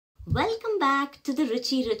Welcome back to the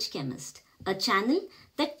Richie Rich Chemist, a channel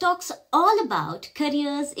that talks all about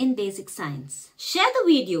careers in basic science. Share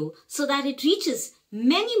the video so that it reaches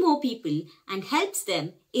many more people and helps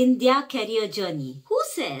them in their career journey. Who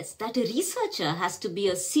says that a researcher has to be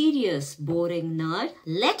a serious, boring nerd?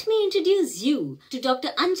 Let me introduce you to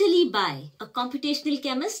Dr. Anjali Bai, a computational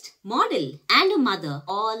chemist, model, and a mother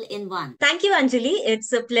all in one. Thank you, Anjali.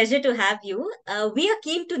 It's a pleasure to have you. We are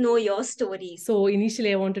keen to know your story. So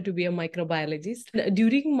initially I wanted to be a microbiologist.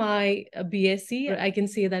 During my BSc, I can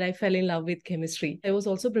say that I fell in love with chemistry. I was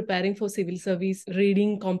also preparing for civil service,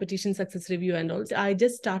 reading competition success review and all. I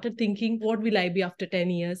just started thinking, what will I be after 10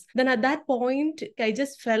 years? Then at that point, I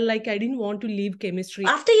just felt like I didn't want to leave chemistry.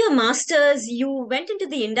 After your master's, you went into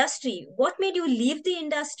the industry. What made you leave the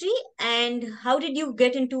industry and how did you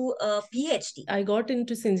get into a PhD? I got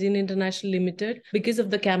into Syngene International Limited because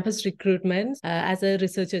of the campus recruitment as a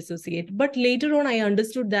research associate. But later on, I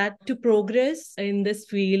understood that to progress in this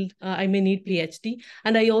field, I may need PhD.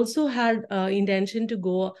 And I also had intention to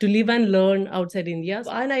go to live and learn outside India.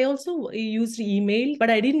 And I also used email,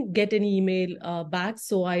 but I didn't get any email back.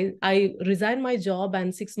 So I resigned my job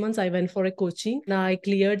and 6 months I went for a coaching. Now I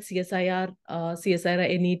cleared CSIR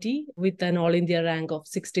NET with an all India rank of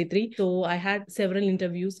 63. So I had several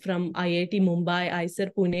interviews from IIT Mumbai, IISER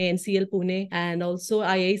Pune, NCL Pune, and also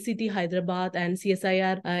IICT Hyderabad and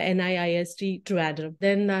CSIR NIIST Trivandrum.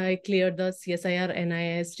 Then I cleared the CSIR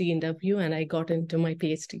NIIST interview and I got into my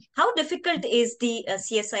PhD. How difficult is the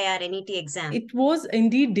CSIR NET exam? It was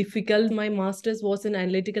indeed difficult. My master's was in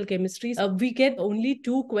analytical chemistry. We get only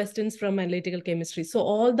 2 questions from analytical chemistry. So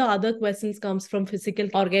all the other questions comes from physical,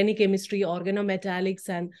 organic chemistry, organometallics,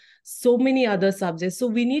 and so many other subjects. So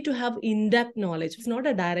we need to have in-depth knowledge. It's not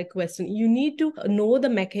a direct question. You need to know the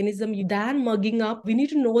mechanism. Than mugging up, we need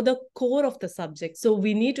to know the core of the subject. So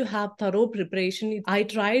we need to have thorough preparation. I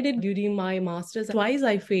tried it during my master's. Twice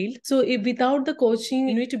I failed. So without the coaching,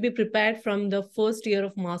 you need to be prepared from the first year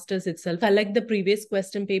of master's itself. Collect the previous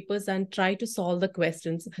question papers and try to solve the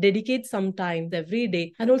questions. Dedicate some time every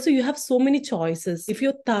day. And also you have so many choices. If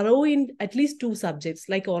you're thorough in at least 2 subjects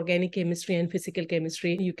like organic chemistry and physical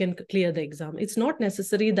chemistry, you can clear the exam. It's not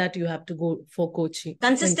necessary that you have to go for coaching.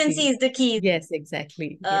 Consistency is the key. Yes,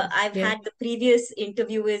 exactly. I've had the previous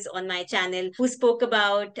interviewers on my channel who spoke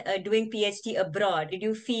about doing PhD abroad. Did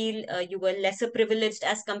you feel you were lesser privileged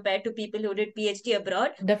as compared to people who did PhD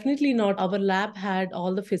abroad? Definitely not. Our lab had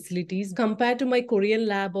all the facilities. Compared to my Korean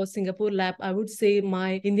lab or Singapore lab, I would say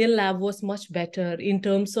my Indian lab was much better in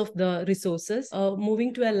terms of the resources.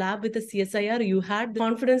 Moving to a lab with a CSIR, you had the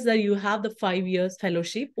confidence that you have the 5 years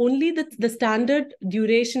fellowship. Only the standard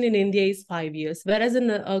duration in India is 5 years. Whereas in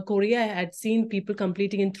Korea, I had seen people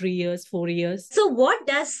completing in 3 years, 4 years. So what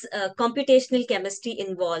does computational chemistry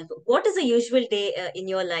involve? What is a usual day in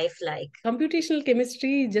your life like? Computational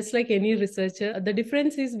chemistry, just like any researcher, the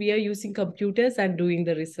difference is we are using computers and doing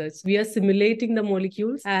the research. We are simulating the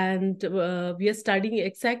molecules and we are studying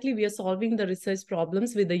exactly, we are solving the research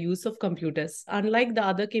problems with the use of computers. Unlike the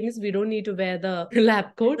other chemists, we don't need to wear the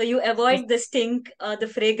lab coat. So you avoid the stink, the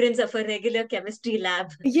fragrance of a regular chemistry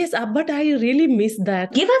lab. Yes, but I really miss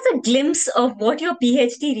that. Give us a glimpse of what your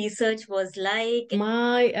PhD research was like.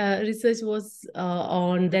 My research was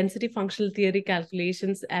on density functional theory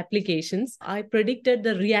calculations applications. I predicted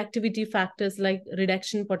the reactivity factors like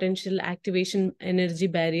reduction potential, activation energy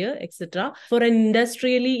barrier, etc. for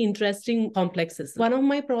industrially interesting complexes. One of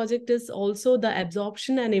my projects is also the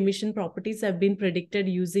absorption and emission properties have been predicted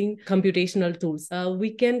using computational tools.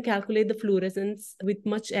 We can calculate the fluorescence with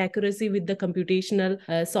much accuracy with the computational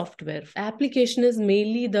software. Application is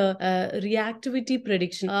mainly the reactivity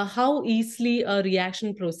prediction, how easily a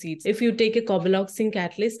reaction proceeds. If you take a cobalamin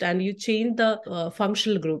catalyst and you change the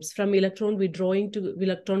functional groups from electron withdrawing to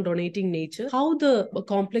electron donating nature, how the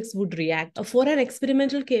complex would react. For an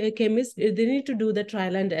experimental chemist, they need to do the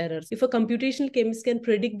trial and errors. If a computational chemist can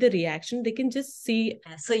predict the reaction, they can just see.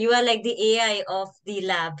 So you are like the AI of the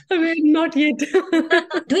lab. I mean, not yet.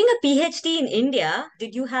 Doing a PhD in India,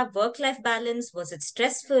 did you have work-life balance? Was it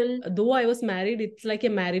stressful? Though I was married, it's like a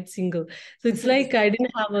married single. So it's like I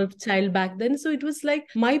didn't have a child back then. So it was like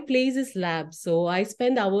my place is lab. So I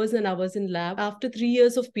spent hours and hours in lab. After 3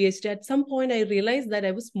 years of PhD, at some point I realized that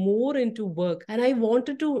I was more into work and I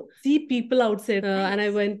wanted to see people outside. And I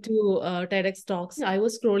went to TEDx talks. I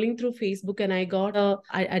was scrolling through Facebook and I got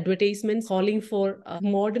advertisements calling calling for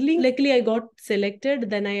modeling. Luckily, I got selected.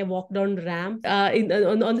 Then I walked on ramp.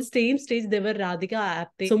 On the same stage, there were Radhika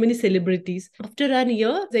Apte, so many celebrities. After an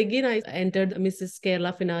year, again I entered Mrs.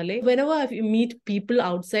 Kerala finale. Whenever I meet people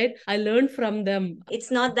outside, I learn from them.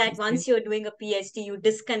 It's not that once you're doing a PhD, you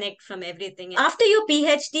disconnect from everything. After your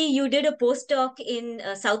PhD, you did a postdoc in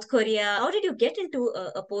South Korea. How did you get into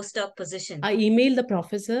a postdoc position? I emailed the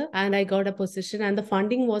professor and I got a position, and the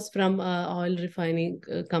funding was from oil refining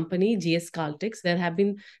company GS Caltex. There have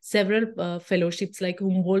been several fellowships like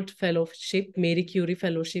Humboldt Fellowship, Marie Curie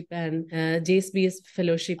Fellowship, and JSBS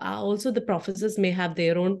Fellowship. Also, the professors may have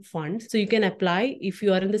their own funds, so you can apply if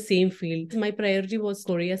you are in the same field. My priority was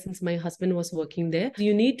Korea since my husband was working there.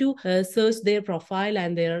 You need to search their profile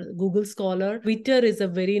and their Google Scholar. Twitter is a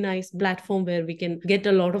very nice platform where we can get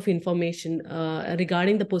a lot of information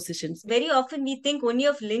regarding the positions. Very often we think only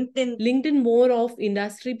of LinkedIn. LinkedIn, more of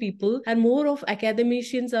industry people and more of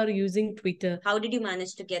academicians are using Twitter. How did you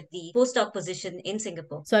manage to get the postdoc position in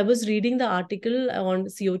Singapore? So I was reading the article on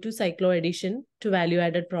CO2 cycloaddition to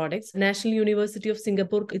value-added products. National University of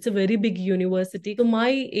Singapore, it's a very big university. So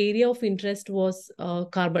my area of interest was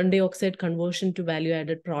carbon dioxide conversion to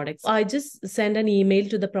value-added products. I just sent an email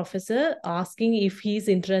to the professor asking if he's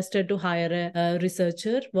interested to hire a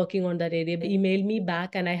researcher working on that area. He emailed me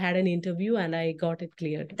back and I had an interview and I got it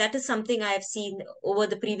cleared. That is something I have seen over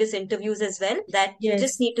the previous interviews as well, that you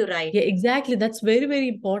just need to write. Yeah, exactly. That's very, very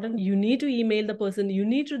important. You need to email the person. You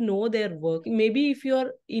need to know their work. Maybe if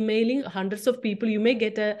you're emailing hundreds of people, you may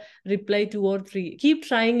get a reply 2 or 3. Keep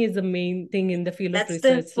trying is the main thing in the field of research.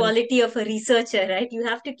 That's the quality of a researcher, right? You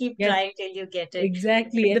have to keep trying till you get it.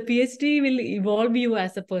 Exactly. The PhD will evolve you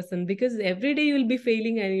as a person because every day you will be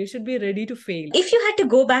failing and you should be ready to fail. If you had to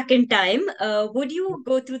go back in time, would you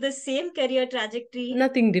go through the same career trajectory?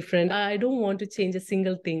 Nothing different. I don't want to change a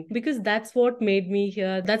single thing because that's what made me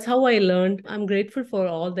here. That's how I learned. I'm grateful for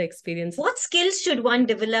all the experience. What skills should one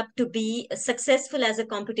develop to be successful as a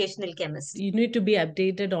computational chemist? You need to be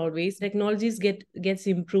updated always. Technologies gets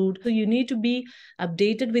improved. So you need to be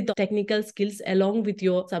updated with the technical skills along with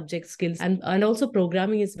your subject skills. And also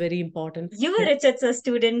programming is very important. You were a Richardson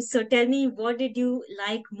student, so tell me, what did you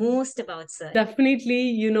like most about sir? Definitely,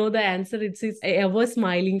 you know the answer. It's his ever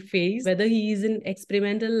smiling face. Whether he is in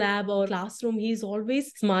experimental lab or classroom, he's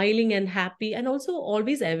always smiling and happy and also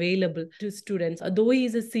always available to students. Though he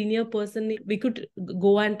is a senior person, we could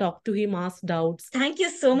go and talk to him, ask doubts. Thank you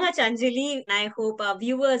so much, Anjali. I hope our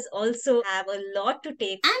viewers also have a lot to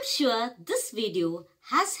take. I'm sure this video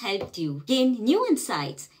has helped you gain new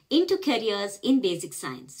insights into careers in basic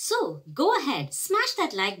science. So go ahead, smash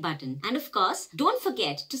that like button, and of course, don't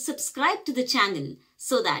forget to subscribe to the channel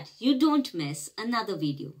so that you don't miss another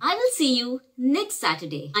video. I will see you next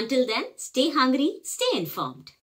Saturday. Until then, stay hungry, stay informed.